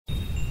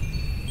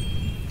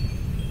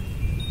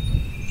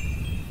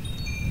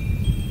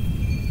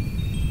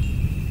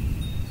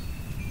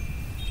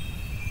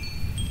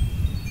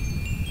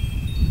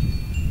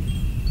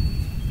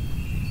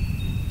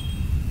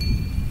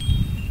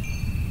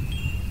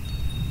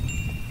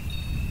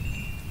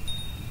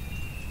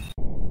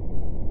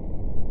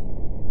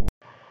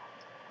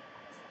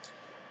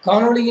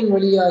காணொளியின்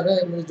வழியாக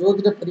இந்த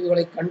ஜோதிட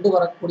பதிவுகளை கண்டு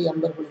வரக்கூடிய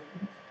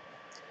அன்பர்களுக்கும்,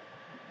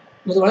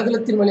 இந்த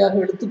வலைதளத்தின் வழியாக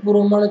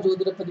எழுத்துப்பூர்வமான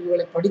ஜோதிட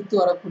பதிவுகளை படித்து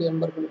வரக்கூடிய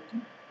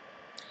அன்பர்களுக்கும்,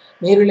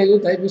 நேரிலேயோ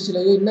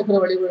கைபேசியிலேயோ இன்ன பிற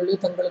வழிகளிலேயோ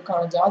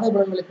தங்களுக்கான ஜாத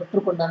பலன்களை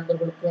பெற்றுக்கொண்ட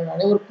அன்பர்களுக்கும்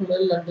அனைவருக்கும்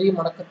முதல் நன்றியும்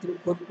வணக்கத்தையும்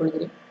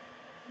கூறிக்கொள்கிறேன்.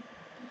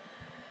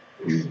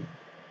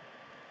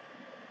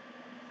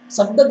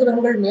 சப்த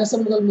கிரகங்கள்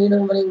மேசம் முதல்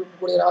மீனம் வரை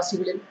இருக்கக்கூடிய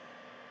ராசிகளில்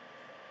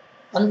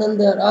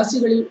அந்தந்த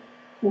ராசிகளில்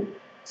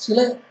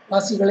சில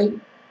ராசிகளை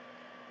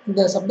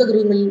இந்த சப்த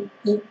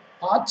கிரகங்களுக்கு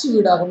ஆட்சி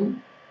வீடாகவும்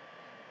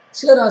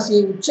சில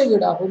ராசியை உச்ச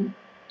வீடாகவும்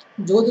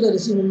ஜோதிட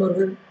ரிஷி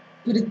முன்னோர்கள்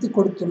பிரித்து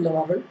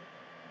கொடுத்துள்ளவார்கள்.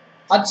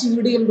 ஆட்சி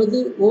வீடு என்பது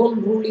ஓன்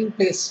ரூலிங்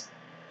பிளேஸ்,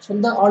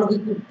 சொந்த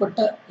ஆளுகைக்கு உட்பட்ட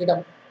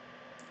இடம்.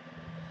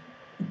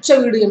 உச்ச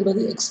வீடு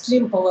என்பது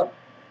எக்ஸ்ட்ரீம் பவர்,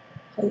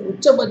 அது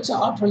உச்சபட்ச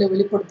ஆற்றலை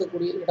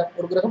வெளிப்படுத்தக்கூடிய இடம்.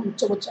 ஒரு கிரகம்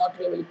உச்சபட்ச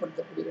ஆற்றலை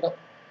வெளிப்படுத்தக்கூடிய இடம்.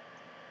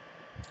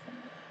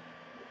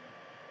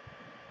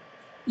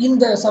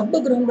 இந்த சப்த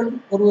கிரகங்கள்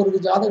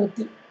ஒருவரது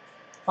ஜாதகத்தில்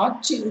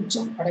ஆட்சி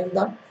உச்சம்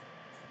அடைந்தால்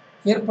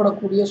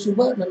ஏற்படக்கூடிய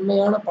சுப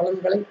நன்மையான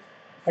பலன்களை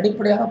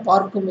அடிப்படையாக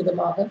பார்க்கும்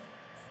விதமாக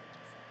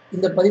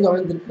இந்த பதிவு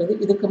அமைந்திருக்கிறது.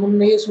 இதுக்கு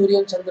முன்னே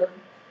சூரியன் சந்திரன்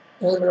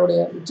இவர்களுடைய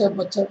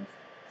உச்சபட்ச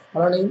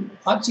பலனையும்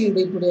ஆட்சி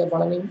உடைப்புடைய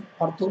பலனையும்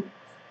பார்த்தோம்.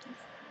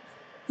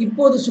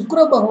 இப்போது சுக்கிர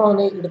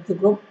பகவானை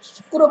எடுத்துக்கிறோம்.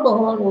 சுக்கிர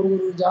பகவான் ஒரு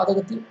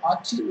ஜாதகத்தில்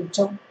ஆட்சி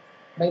உச்சம்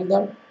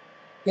அடைந்தால்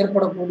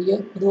ஏற்படக்கூடிய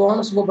பொதுவான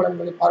சுப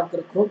பலன்களை பார்க்க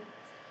இருக்கிறோம்.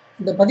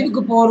 இந்த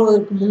பதிவுக்கு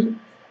போவதற்கு முன்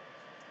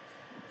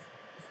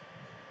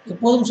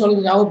எப்போதும்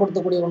சொல்லி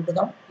ஞாபகப்படுத்தக்கூடிய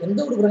ஒன்றுதான், எந்த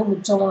ஒரு கிரகம்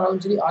உச்சமானாலும்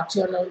சரி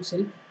ஆட்சியானாலும்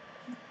சரி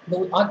இந்த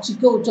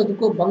ஆட்சிக்கோ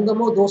உச்சத்துக்கோ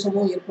பங்கமோ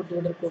தோஷமோ ஏற்பட்டு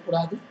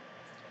விடக்கூடாது.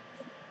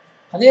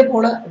 அதே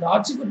போல அந்த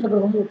ஆட்சி பெற்ற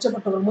கிரகமோ உச்ச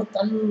பெற்ற கிரகமோ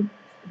தன்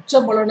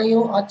உச்ச பலனையோ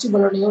ஆட்சி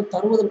பலனையோ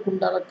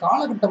தருவதற்குண்டான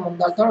காலகட்டம்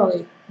வந்தால்தான் அதை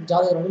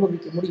ஜாதகர்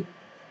அனுபவிக்க முடியும்.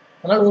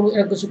 அதனால்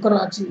எனக்கு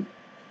சுக்கிரன் ஆட்சி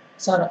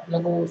சார்,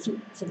 எனக்கு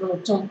சுக்கிரன்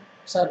உச்சம்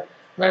சார்,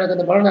 நான் எனக்கு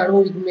அந்த பலனை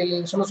அனுபவிக்கவே இல்லை,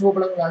 சொன்ன சுப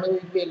பலன்களை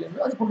அனுபவிக்கவே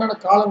இல்லைன்னு அதுக்குண்டான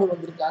காலங்கள்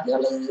வந்திருக்காது.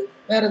 அல்லது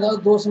வேற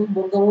ஏதாவது தோஷம்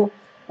பங்கமோ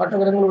மற்ற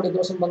கிரகங்களுடைய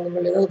தோஷம்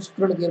பங்கங்கள் ஏதாவது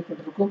சுக்கிரனுக்கு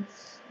ஏற்பட்டிருக்கும்.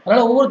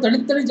 அதனால் ஒவ்வொரு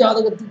தனித்தனி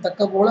ஜாதகத்தில்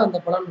தக்க போல அந்த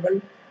பலன்கள்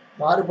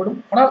மாறுபடும்.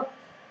 ஆனால்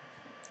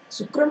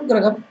சுக்கிரன்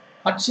கிரகம்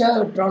ஆட்சியாக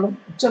பெற்றாலும்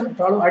உச்சம்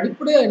பெற்றாலும்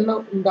அடிப்படையாக என்ன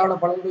உண்டான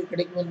பலன்கள்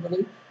கிடைக்கும் என்பதை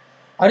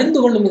அறிந்து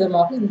கொள்ளும்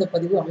விதமாக இந்த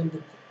பதிவு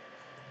அமைந்திருக்கும்.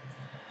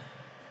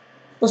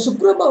 இப்போ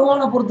சுக்கிர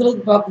பகவானை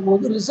பொறுத்தளவுக்கு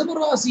பார்க்கும்போது ரிஷப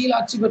ராசியில்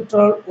ஆட்சி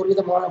பெற்றால் ஒரு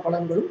விதமான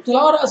பலன்களும்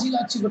துலா ராசியில்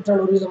ஆட்சி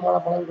பெற்றால் ஒரு விதமான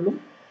பலன்களும்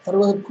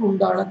தருவதற்கு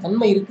உண்டான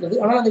தன்மை இருக்கிறது.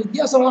 ஆனால் அந்த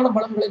வித்தியாசமான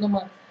பலன்களை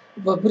நம்ம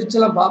இப்போ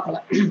பிரிச்செல்லாம் பார்க்கல.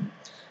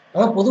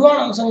 நம்ம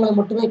பொதுவான அம்சங்களை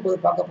மட்டுமே இப்போது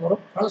பார்க்க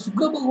போகிறோம். ஆனால்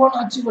சுக்கிர பகவான்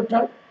ஆட்சி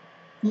பெற்றால்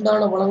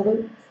உண்டான பலன்கள்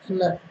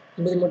என்ன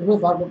என்பதை மட்டுமே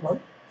பார்க்க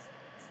போகிறோம்.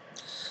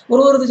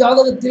 ஒருவரது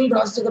ஜாதகத்தில்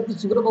ராசிச்சக்கரத்தில்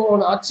சுக்கிர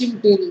பகவான் ஆட்சி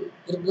விட்டு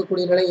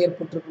இருக்கக்கூடிய நிலை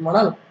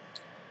ஏற்பட்டிருக்குமானால்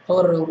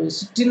அவர் ஒரு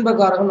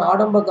சிற்றின்பகாரகன்,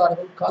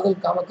 ஆடம்பகாரகன், காதல்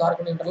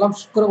காமக்காரகன் என்றெல்லாம்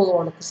சுக்கிர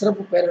பகவானுக்கு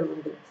சிறப்பு பெயர்கள்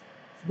உண்டு.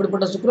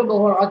 இப்படிப்பட்ட சுக்கிர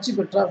பகவான் ஆட்சி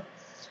பெற்றால்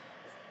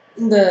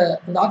இந்த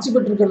ஆட்சி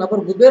பெற்றிருக்கிற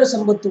நபர் குபேர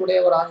சம்பத்து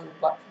உடையவராக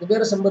இருப்பார்.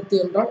 குபேர சம்பத்து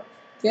என்றால்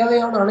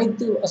தேவையான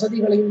அனைத்து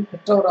வசதிகளையும்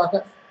பெற்றவராக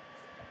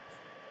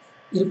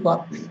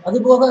இருப்பார்.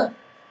 அதுபோக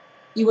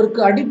இவருக்கு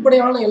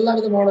அடிப்படையான எல்லா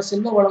விதமான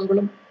செல்வ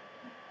வளங்களும்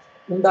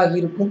உண்டாகி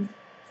இருக்கும்.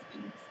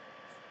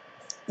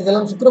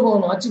 இதெல்லாம் சுக்கிர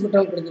பகவான் ஆட்சி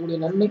பெற்றால் கிடைக்கக்கூடிய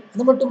நன்மை.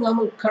 அது மட்டும்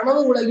இல்லாமல்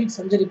கனவு உலகில்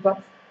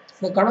சஞ்சரிப்பார்.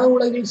 இந்த கனவு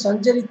உலகில்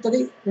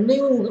சஞ்சரித்ததை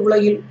நினைவு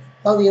உலகில்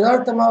அதாவது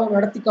யதார்த்தமாக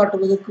நடத்தி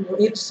காட்டுவதற்கு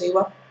முயற்சி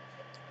செய்வார்.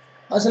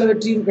 சில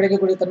வெற்றியும்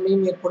கிடைக்கக்கூடிய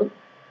தன்மையும் ஏற்படும்.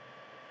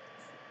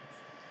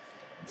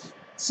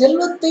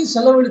 செல்வத்தை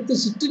செலவழித்து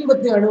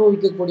சிற்றின்பத்தை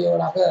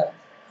அனுபவிக்கக்கூடியவராக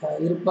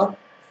இருப்பார்.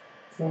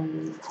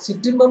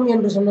 சிற்றின்பம்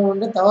என்று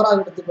சொன்ன தவறாக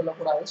எடுத்துக்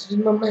கொள்ளக்கூடாது.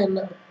 சிற்றின்பம்னா என்ன,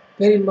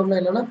 பேரின்பம்னா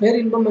என்னன்னா,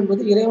 பேரின்பம்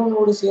என்பது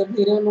இறைவனோடு சேர்ந்து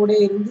இறைவனோடே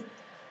இருந்து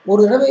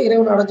ஒரு தடவை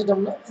இறைவன்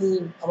அடைஞ்சிட்டோம்னா அது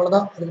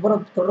அவ்வளவுதான்.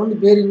 அதுக்கப்புறம் தொடர்ந்து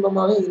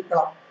பேரின்பமாகவே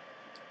இருக்கலாம்.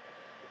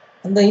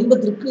 அந்த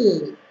இன்பத்திற்கு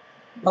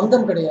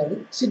பங்கம் கிடையாது.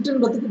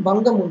 சிற்றின்பத்துக்கு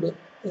பங்கம் உண்டு.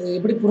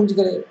 எப்படி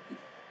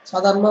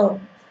சாதாரணமாக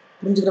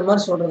புரிஞ்சுக்கிற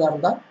மாதிரி சொல்றதா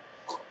இருந்தால்,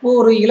 இப்போ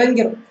ஒரு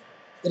இளைஞர்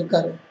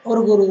இருக்காரு,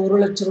 அவருக்கு ஒரு 1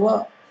 லட்ச ரூபா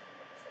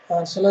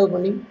செலவு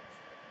பண்ணி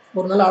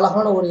ஒரு நல்ல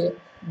அழகான ஒரு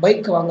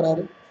பைக்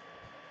வாங்குறாரு.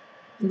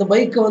 இந்த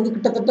பைக்கை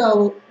கிட்டத்தட்ட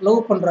அவர்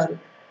லவ் பண்ணுறாரு,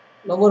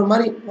 லவ்வர்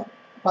மாதிரி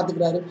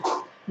பார்த்துக்கிறாரு.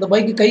 இந்த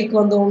பைக்கு கைக்கு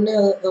வந்த உடனே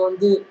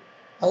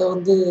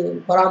அதை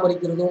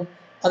பராமரிக்கிறதும்,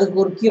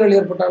 அதுக்கு ஒரு கீறல்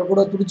ஏற்பட்டால்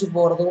கூட துடிச்சு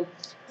போகிறதும்,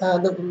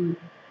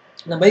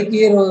 அந்த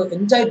பைக்கையே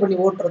என்ஜாய் பண்ணி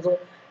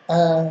ஓட்டுறதும்,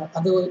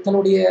 அது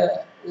தன்னுடைய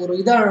ஒரு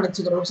இதாக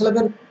நினச்சிக்கிறோம். சில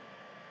பேர்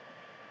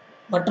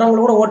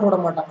மற்றவங்கள கூட ஓட்ட விட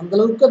மாட்டாங்க. அந்த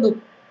அளவுக்கு அந்த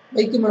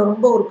பைக்கு மேலே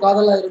ரொம்ப ஒரு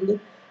காதலாக இருந்து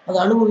அதை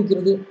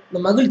அனுபவிக்கிறது, இந்த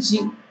மகிழ்ச்சி,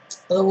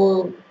 அதை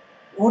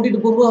ஓட்டிட்டு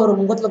போகும்போது அவர்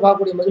முகத்தில்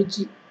பார்க்கக்கூடிய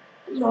மகிழ்ச்சி,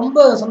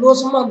 ரொம்ப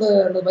சந்தோஷமா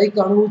அந்த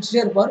பைக்கை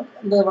அனுபவிச்சுட்டே இருப்பார்.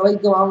 அந்த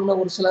பைக்கை வாங்கின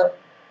ஒரு சில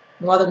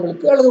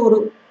மாதங்களுக்கு அல்லது ஒரு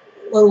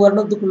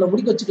வருடத்துக்குள்ள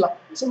முடிக்க வச்சுக்கலாம்,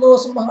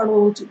 சந்தோஷமாக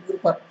அனுபவிச்சு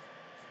இருப்பார்.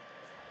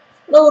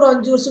 ஆனால் ஒரு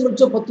 5 வருஷம்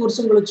கழிச்சோ 10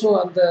 வருஷம் கழிச்சோ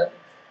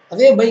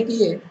அதே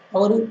பைக்கையே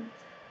அவர்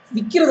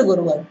விற்கிறதுக்கு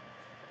வருவார்.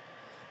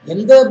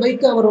 எந்த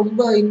பைக்கை அவர்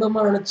ரொம்ப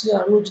இன்பமாக நினச்சி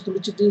அனுபவிச்சு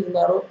துடிச்சிட்டு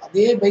இருந்தாரோ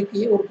அதே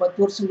பைக்கையே ஒரு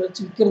 10 வருஷம்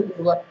கழிச்சு விற்கிறதுக்கு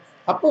வருவார்.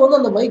 அப்போ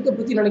அந்த பைக்கை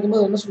பற்றி நினைக்கும்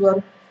போது என்ன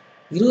சொல்லுவார்,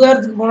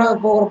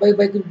 20,000க்கு போகிற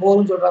பைக்கு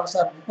போகும்னு சொல்கிறாங்க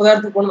சார்,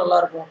 30,000க்கு போனால்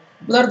நல்லாயிருக்கும்,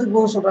 30,000க்கு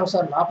போகும்னு சொல்கிறாங்க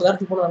சார்,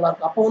 40,000க்கு போனால்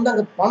நல்லாயிருக்கும். அப்போ வந்து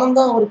அங்கே பணம்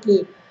தான் அவருக்கு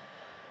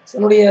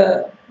என்னுடைய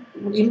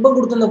இன்பம்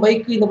கொடுத்த இந்த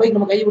பைக்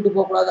நம்ம கையை விட்டு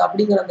போகக்கூடாது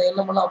அப்படிங்கிற அந்த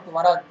எண்ணமெல்லாம் அப்போ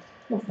வராது.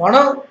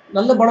 பணம்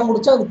நல்ல பணம்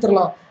கொடுத்தா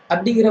வித்துடலாம்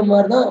அப்படிங்கிற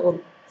மாதிரி தான் ஒரு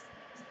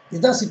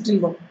இதுதான்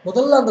சிற்றின்பம்.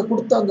 முதல்ல அந்த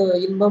கொடுத்த அந்த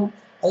இன்பம்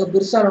அது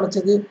பெருசாக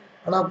நினச்சது.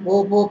 ஆனால் போக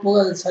போக போக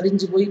அது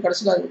சரிஞ்சு போய்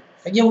கடைசியில் அது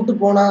கையை விட்டு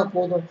போனால்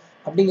போதும்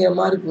அப்படிங்கிற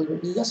மாதிரி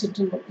போயிடும். இதுதான்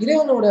சிற்றின்பம்.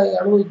 இறைவனோட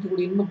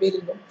அனுபவிக்கக்கூடிய இன்பம்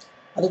பேரின்பம்.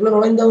 அதுக்குள்ளே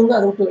நுழைந்தவங்க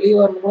அதை விட்டு வெளியே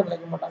வரணும்னு கூட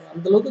நினைக்க மாட்டாங்க.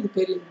 அந்தளவுக்கு இது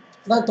பேரின்பம்.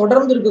 அதான்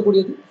தொடர்ந்து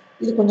இருக்கக்கூடியது.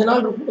 இது கொஞ்ச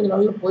நாள் இருக்கும், கொஞ்சம்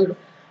நாளில்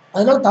போயிடும்.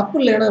 அதனால தப்பு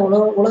இல்லை. ஏன்னா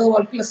உலக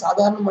வாழ்க்கையில்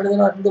சாதாரண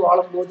மனிதனாக இருந்து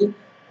வாழும்போது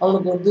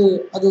அவனுக்கு வந்து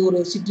அது ஒரு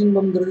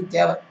சிற்றின்பம்ங்கிறது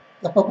தேவை.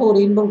 அப்பப்போ ஒரு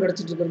இன்பம்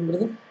கிடைச்சிட்டு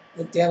இருக்கிறதுங்கிறது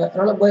தேவை.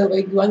 அதனால்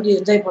பைக் வாங்கி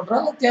என்ஜாய்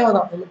பண்ணுறாங்க, தேவை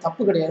தான், ஒன்றும்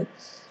தப்பு கிடையாது.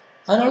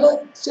 அதனால்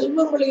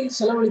செல்வங்களை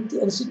செலவழித்து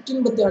அந்த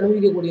சிற்றின்பத்தை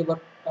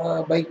அனுபவிக்கக்கூடியவர்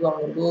பைக்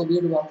வாங்குறதோ,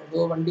 வீடு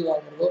வாங்குறதோ, வண்டி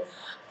வாங்குறதோ,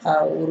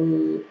 ஒரு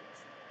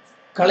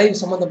கலை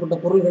சம்மந்தப்பட்ட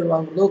பொருள்கள்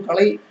வாங்குறதோ,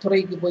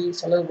 கலைத்துறைக்கு போய்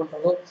செலவு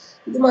பண்ணுறதோ,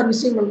 இது மாதிரி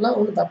விஷயங்கள்லாம்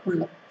ஒன்றும் தப்பு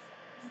இல்லை.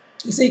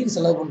 இசைக்கு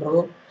செலவு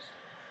பண்ணுறதோ,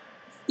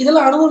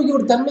 இதெல்லாம் அனுபவிக்க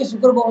ஒரு தன்மை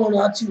சுக்கிர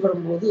பகவான் ஆட்சிக்கு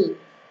வரும்போது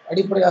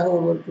அடிப்படையாக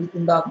ஒருவருக்கு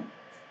உண்டாகும்.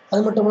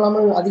 அது மட்டும்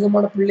இல்லாமல்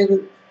அதிகமான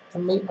பிள்ளைகள்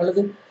தன்மை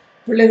அல்லது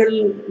பிள்ளைகள்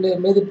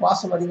மீது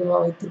பாசம் அதிகமாக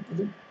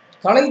வைத்திருப்பது,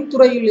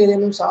 கலைத்துறையில்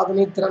ஏதேனும்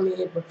சாதனை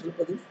திறமையை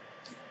பெற்றிருப்பது,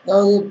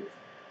 அதாவது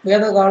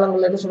வேத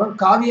காலங்களில் என்ன சொன்னால்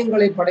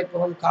காவியங்களை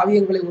படைப்பவன்,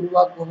 காவியங்களை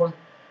உருவாக்குபவன்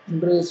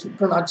என்று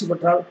சுக்கிரன் ஆட்சி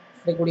பெற்றால்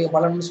கிடைக்கக்கூடிய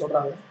பலன்னு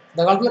சொல்கிறாங்க.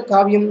 இந்த காலத்தில்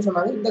காவியம்னு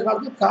சொன்னாங்க. இந்த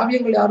காலத்தில்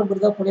காவியங்கள் யாரும்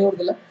பெரிதாக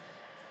புனைவதில்லை.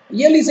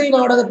 இயல் இசை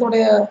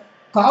நாடகத்துடைய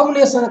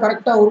காம்பினேஷனை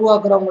கரெக்டாக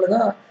உருவாக்குறவங்க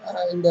தான்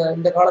இந்த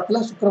இந்த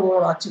காலத்தில் சுக்கிர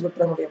பகவான் ஆட்சி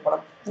பெற்றவனுடைய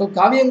படம்.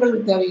 காவியங்கள்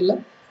தேவையில்லை.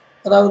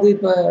 அதாவது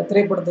இப்போ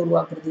திரைப்படத்தை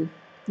உருவாக்குறது,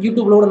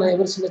 யூடியூப்ல கூட நிறைய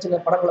பேர் சின்ன சின்ன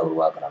படங்களை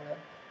உருவாக்குறாங்க.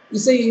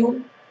 இசையையும்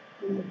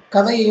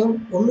கதையையும்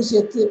ஒன்று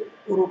சேர்த்து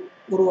ஒரு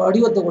ஒரு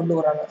வடிவத்தை கொண்டு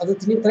வராங்க. அது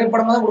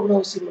திரைப்படமாக தான் கொடுக்கணும்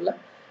அவசியம் இல்லை.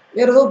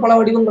 வேறு ஏதோ பல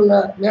வடிவங்களில்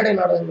மேடை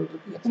நாடகங்கள்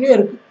இருக்குது, எத்தனையோ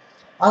இருக்குது.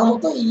 அது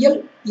மொத்தம் இயல்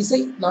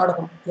இசை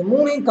நாடகம் இந்த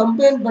மூணையும்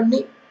கம்பைன் பண்ணி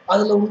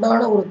அதில்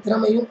உண்டான ஒரு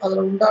திறமையும்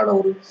அதில் உண்டான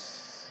ஒரு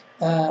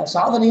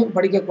சாதனையும்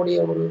படிக்கக்கூடிய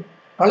ஒரு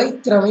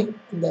கலைத்திறமை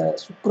இந்த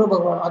சுக்கிர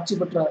பகவான் ஆட்சி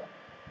பெற்ற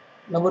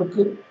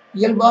நபருக்கு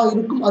இயல்பாக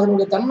இருக்கும்.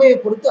 அதனுடைய தன்மையை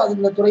பொறுத்து அது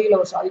இந்த துறையில்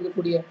அவர்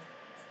சாதிக்கக்கூடிய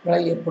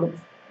நிலை ஏற்படும்.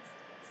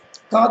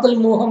 காதல்,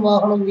 மோகம்,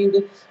 வாகனம், வீடு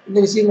இந்த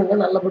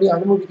விஷயங்கள்லாம் நல்லபடி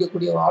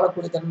அனுமதிக்கக்கூடிய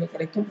வாழக்கூடிய தன்மை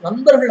கிடைக்கும்.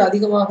 நண்பர்கள்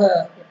அதிகமாக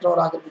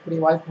பெற்றவராக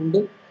இருக்கக்கூடிய வாய்ப்பு உண்டு.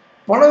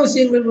 பண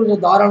விஷயங்கள்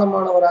கொஞ்சம்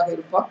தாராளமானவராக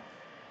இருப்பார்.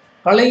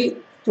 கலை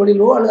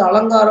தொழிலோ அல்லது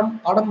அலங்காரம்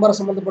ஆடம்பர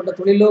சம்பந்தப்பட்ட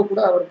தொழிலோ கூட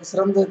அவருக்கு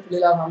சிறந்த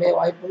தொழிலாக அமைய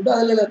வாய்ப்பு உண்டு.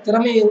 அதில்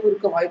திறமையும்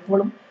இருக்க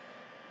வாய்ப்புகளும்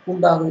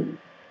உண்டாகும்.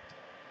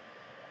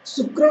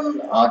 சுக்கிரன்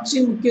ஆட்சி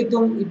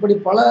முக்கியத்துவம் இப்படி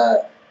பல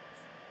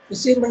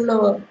விஷயங்கள்ல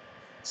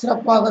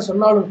சிறப்பாக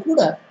சொன்னாலும்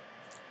கூட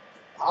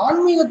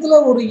ஆன்மீகத்துல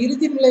ஒரு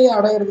இறுதி நிலையை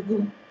அடையிறதுக்கு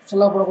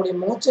சொல்லப்படக்கூடிய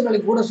மோட்ச நிலை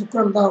கூட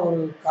சுக்கிரன் தான் ஒரு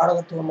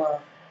காரகத்துவமா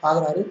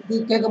ஆகிறாரு. இது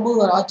கேட்கும்போது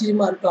ஒரு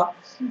ஆச்சரியமா இருக்கலாம்,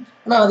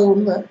 ஆனா அது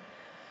உண்மை.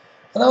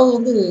 அதாவது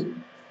வந்து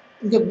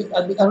இங்க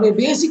அதனுடைய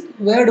பேசிக்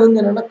வேர்டு வந்து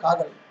என்னன்னா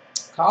காதல்.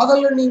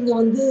 காதல்ல நீங்க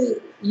வந்து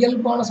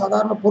இயல்பான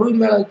சாதாரண பொருள்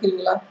மேல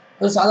வைக்கிறீங்களா,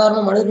 அல்லது சாதாரண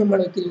மனிதர்கள்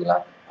மேல வைக்கிறீங்களா,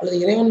 அல்லது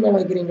இறைவன் மேல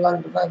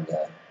வைக்கிறீங்களான்றதுதான் இங்க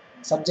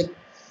சப்ஜெக்ட்.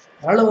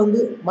 அதனால வந்து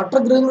மற்ற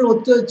கிரகங்கள்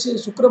ஒத்து வச்சு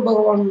சுக்கிர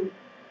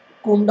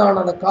பகவானுக்கு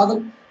உண்டான அந்த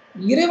காதல்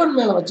இறைவன்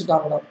மேல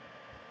வச்சுட்டாங்கன்னா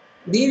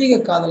தெய்வீக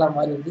காதலா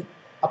மாறிடுது.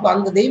 அப்ப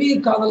அந்த தெய்வீக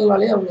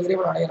காதல்னாலே அவங்க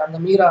இறைவன் அடையிறாங்க.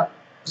 மீரா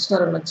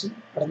கிருஷ்ணரை நினைச்சு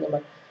அடைஞ்ச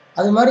மாதிரி.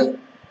 அது மாதிரி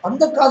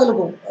அந்த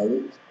காதலுக்கும், அதாவது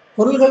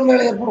பொருள்கள் மேல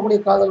ஏற்படக்கூடிய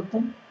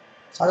காதலுக்கும்,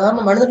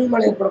 சாதாரண மனிதர்கள்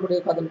மேல ஏற்படக்கூடிய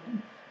காதலுக்கும்,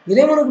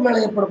 இறைவனுக்கு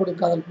மேல ஏற்படக்கூடிய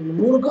காதலுக்கும், இந்த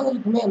 3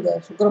 காதலுக்குமே அந்த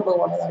சுக்கிர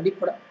பகவான் அது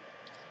அடிப்படை.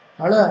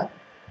 ஆனா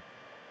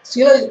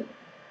சில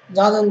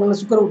ஜாதகங்கள்ல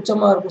சுக்கிர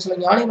உச்சமா இருக்கும். சில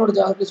ஞானிகளோட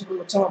ஜாதகத்துல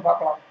சுக்கிரன் உச்சமா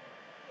பார்க்கலாம்.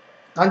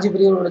 காஞ்சி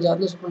பெரியவரோட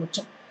ஜாதகத்துல சுக்கிரன்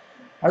உச்சம்.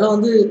 அதில்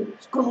வந்து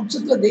சுக்கிரன்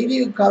உச்சத்துல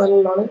தெய்வீக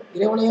காதல்னாலும்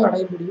இறைவனையும்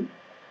அடைய முடியும்.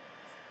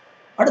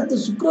 அடுத்து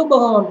சுக்கிர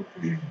பகவான்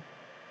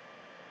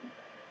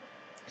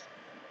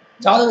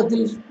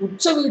ஜாதகத்தில்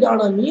உச்ச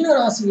வீடான மீன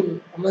ராசியில்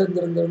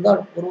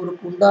அமர்ந்திருந்திருந்தால்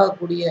ஒருவருக்கு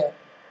உண்டாகக்கூடிய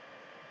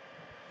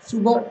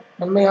சுப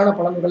நன்மையான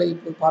பலன்களை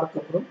இப்போது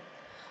பார்க்கப்படும்.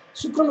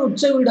 சுக்கிரன்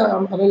உச்ச வீடு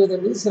அமைவது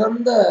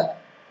என்பது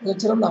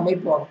மிகச்சிறந்த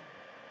அமைப்பாகும்.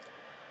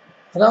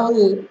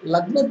 அதாவது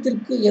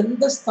லக்னத்திற்கு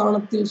எந்த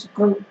ஸ்தானத்தில்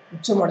சுக்கிரன்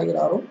உச்சம்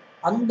அடைகிறாரோ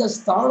அந்த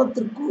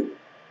ஸ்தானத்திற்கு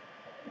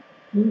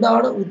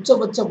உண்டான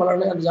உச்சபட்ச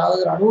பலனை அந்த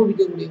ஜாதகர்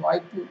அனுபவிக்கக்கூடிய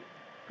வாய்ப்பு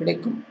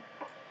கிடைக்கும்.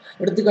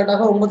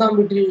 எடுத்துக்காட்டாக 9ஆம்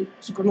வீட்டில்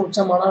சுக்கிரன்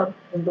உச்சமானார்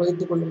என்று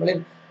வைத்துக்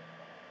கொள்ளுங்களேன்.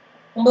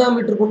 9ஆம்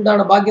வீட்டிற்கு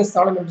உண்டான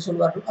பாக்கியஸ்தானம் என்று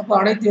சொல்வார்கள். அப்போ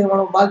அனைத்து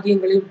விதமான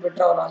பாக்கியங்களையும்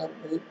பெற்றவனாக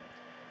இருப்பது,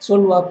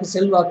 சொல்வாக்கு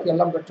செல்வாக்கு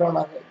எல்லாம்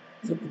பெற்றவனாக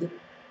இருப்பது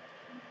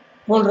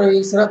போன்றவை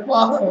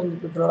சிறப்பாக அவங்க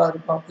பெற்றவராக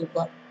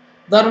இருப்பார்.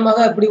 உதாரணமாக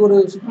அப்படி ஒரு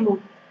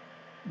சுக்கிரன்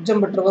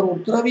உச்சம் பெற்றவர்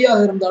ஒரு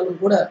துறவியாக இருந்தாலும்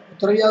கூட,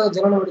 துறவியாக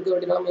ஜனனம் எடுக்க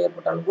வேண்டிய நிலைமை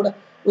ஏற்பட்டாலும் கூட,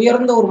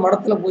 உயர்ந்த ஒரு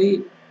மடத்துல போய்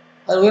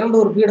அது உயர்ந்த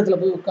ஒரு பீடத்துல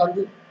போய்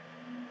உட்கார்ந்து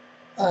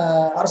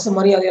அரசு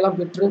மரியாதையெல்லாம்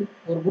பெற்று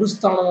ஒரு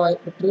குருஸ்தானமாக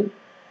பெற்று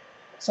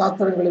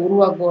சாஸ்திரங்களை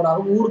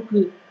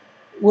உருவாக்குவராகவும்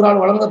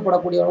ஊரால்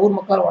வழங்கப்படக்கூடிய ஊர்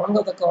மக்கள்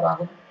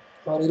வழங்கத்தக்கவராகவும்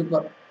அவர்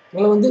இருப்பார்.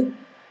 அதனால வந்து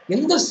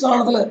எந்த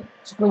ஸ்தானத்துல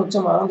சுக்கிரன்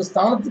உச்சமாக அந்த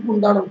ஸ்தானத்துக்கு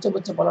உண்டான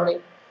உச்சபட்ச பலனை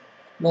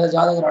அந்த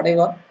ஜாதகர்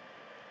அடைவார்.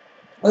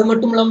 அது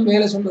மட்டும் இல்லாமல்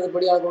மேலே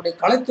சொன்னதுபடி அவர்களுடைய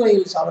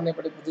கலைத்துறையில் சாதனை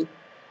படைப்பது,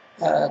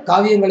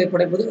 காவியங்களை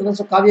படைப்பது,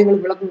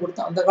 காவியங்களுக்கு விளக்கம்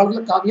கொடுத்தா அந்த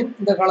காலத்தில் காவியம்,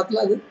 இந்த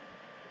காலத்தில் அது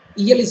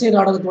இயல் இசை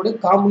நாடகத்தோடைய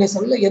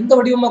காம்பினேஷனில் எந்த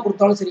வடிவமாக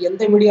கொடுத்தாலும் சரி,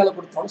 எந்த மீடியாவில்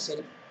கொடுத்தாலும்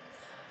சரி,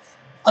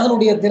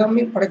 அதனுடைய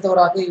திறமை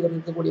படைத்தவராக இவர்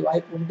இருக்கக்கூடிய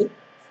வாய்ப்பு உண்டு.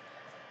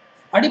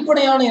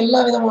 அடிப்படையான எல்லா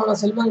விதமான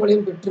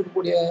செல்வங்களையும்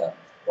பெற்றிருக்கக்கூடிய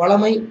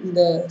வளமை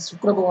இந்த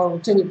சுக்கிர பகவான்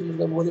உச்ச வீட்டில்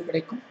இருக்கும் போது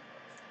கிடைக்கும்.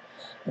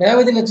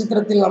 ரேவதி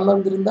நட்சத்திரத்தில்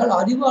அமர்ந்திருந்தால்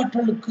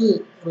அறிவாற்றலுக்கு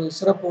ஒரு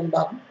சிறப்பு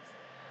உண்டாகும்.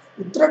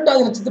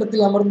 உத்திரட்டாதி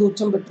நட்சத்திரத்தில் அமர்ந்து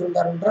உச்சம்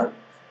பெற்றிருந்தார் என்றால்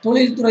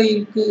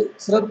தொழில்துறைக்கு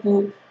சிறப்பு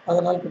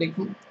அதனால்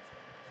கிடைக்கும்.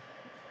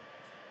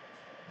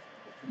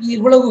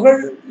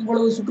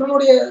 இவ்வளவு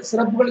சுக்கிரனுடைய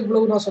சிறப்புகள்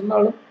இவ்வளவு நான்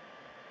சொன்னாலும்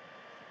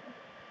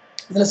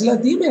இதுல சில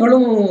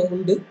தீமைகளும்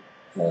உண்டு.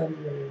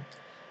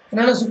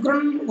 என்னன்னா,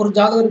 சுக்கிரன் ஒரு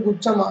ஜாதகருக்கு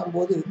உச்சமாகும்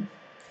போது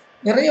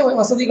நிறைய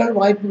வசதிகள்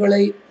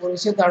வாய்ப்புகளை ஒரு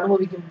விஷயத்தை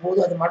அனுபவிக்கும் போது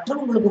அது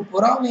மற்றவங்களுக்கு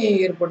பொறாமையை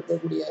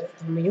ஏற்படுத்தக்கூடிய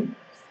தன்மையும்,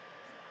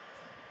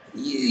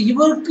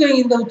 இவருக்கு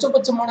இந்த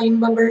உச்சபட்சமான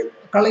இன்பங்கள்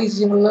கலை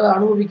விஷயங்கள்ல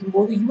அனுபவிக்கும்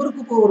போது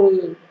இவருக்கு ஒரு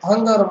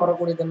அகங்காரம்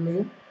வரக்கூடிய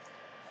தன்மையும்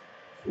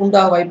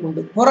உண்டாக வாய்ப்பு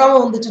உண்டு. பொறாமை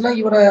வந்துச்சுன்னா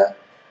இவரை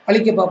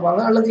அழிக்க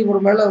பார்ப்பாங்க, அல்லது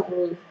இவர் மேல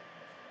ஒரு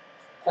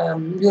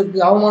இவருக்கு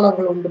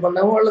அவமானங்கள் உண்டு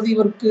பண்ணவோ, அல்லது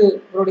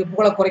இவருடைய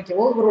புகழை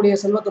குறைக்கவோ, இவருடைய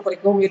செல்வத்தை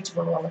குறைக்கவோ முயற்சி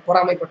பண்ணுவாங்க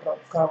பொறாமை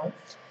பெற்றவருக்காக.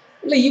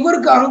 இல்லை,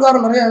 இவருக்கு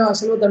அகங்காரம், நிறைய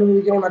செல்வத்தை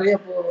அனுபவிக்கிறோம், நிறைய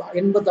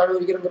இன்பத்தை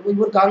அனுபவிக்கிறோங்கிறப்போ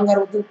இவருக்கு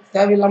அகங்காரம் வந்து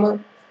தேவையில்லாமல்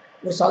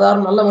ஒரு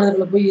சாதாரண நல்ல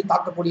மனிதர்களை போய்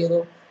தாக்கக்கூடியதோ,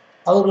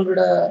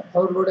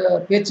 அவர்களோட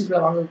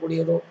பேச்சுக்களை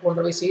வாங்கக்கூடியதோ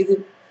போன்றவை செய்து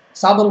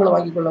சாபங்களை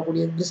வாங்கிக்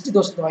கொள்ளக்கூடிய, திருஷ்டி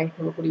தோஷத்தை வாங்கிக்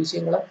கொள்ளக்கூடிய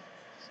விஷயங்களை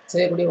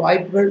செய்யக்கூடிய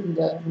வாய்ப்புகள்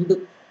இந்த உண்டு.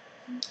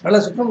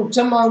 அதனால் சுக்கிரன்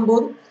உச்சமாகும்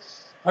போது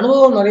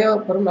அனுபவம் நிறையா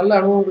பெரும், நல்ல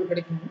அனுபவங்கள்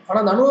கிடைக்கும்.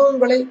 ஆனால் அந்த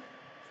அனுபவங்களை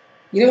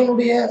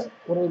இறைவனுடைய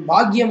ஒரு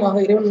பாக்கியமாக,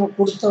 இறைவன்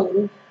கொடுத்த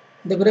ஒரு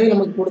இந்த பிறவி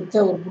நமக்கு கொடுத்த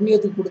ஒரு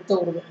புண்ணியத்துக்கு கொடுத்த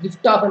ஒரு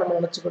கிஃப்டாக நம்ம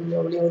நினச்சிக்கொள்ள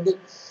வழியை வந்து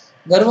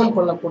கர்வம்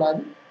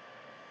கொள்ளக்கூடாது.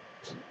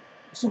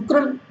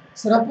 சுக்கிரன்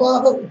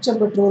சிறப்பாக உச்சம்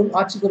பெற்றுவதும்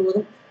ஆட்சி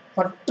பெறுவதும்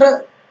மற்ற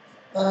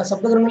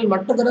சப்தகிரகங்கள்,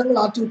 மற்ற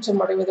கிரகங்கள் ஆட்சி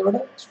உச்சம் அடைவதை விட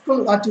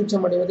சுக்கிரன் ஆட்சி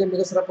உச்சம் அடைவதை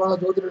மிக சிறப்பாக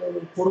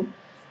ஜோதிடர்கள் கூறும்.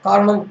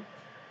 காரணம்,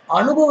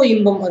 அனுபவ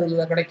இன்பம்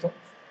அதில் கிடைக்கும்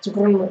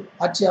சுக்கிரன்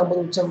ஆட்சி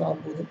ஆகும்போது, உச்சம்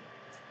ஆகும்போது.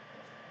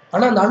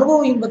 ஆனால் அந்த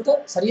அனுபவ இன்பத்தை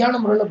சரியான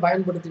முறையில்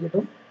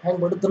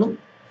பயன்படுத்தணும்.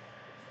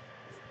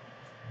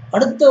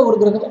 அடுத்த ஒரு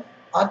கிரகம்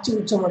ஆட்சி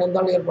உச்சம்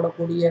அடைந்தால்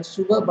ஏற்படக்கூடிய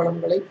சுப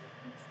பலன்களை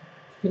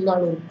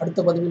பின்னால் அடுத்த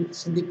பதிவில்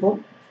சிந்திப்போம்.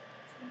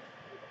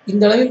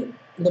 இந்த அளவில்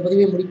இந்த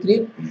பதிவை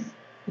முடிக்கிறேன்.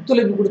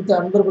 ஒத்துழைப்பு கொடுத்த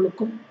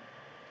அன்பர்களுக்கும்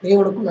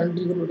இறைவனுக்கும்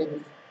நன்றிகள்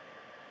விடைபெறுகிறேன்.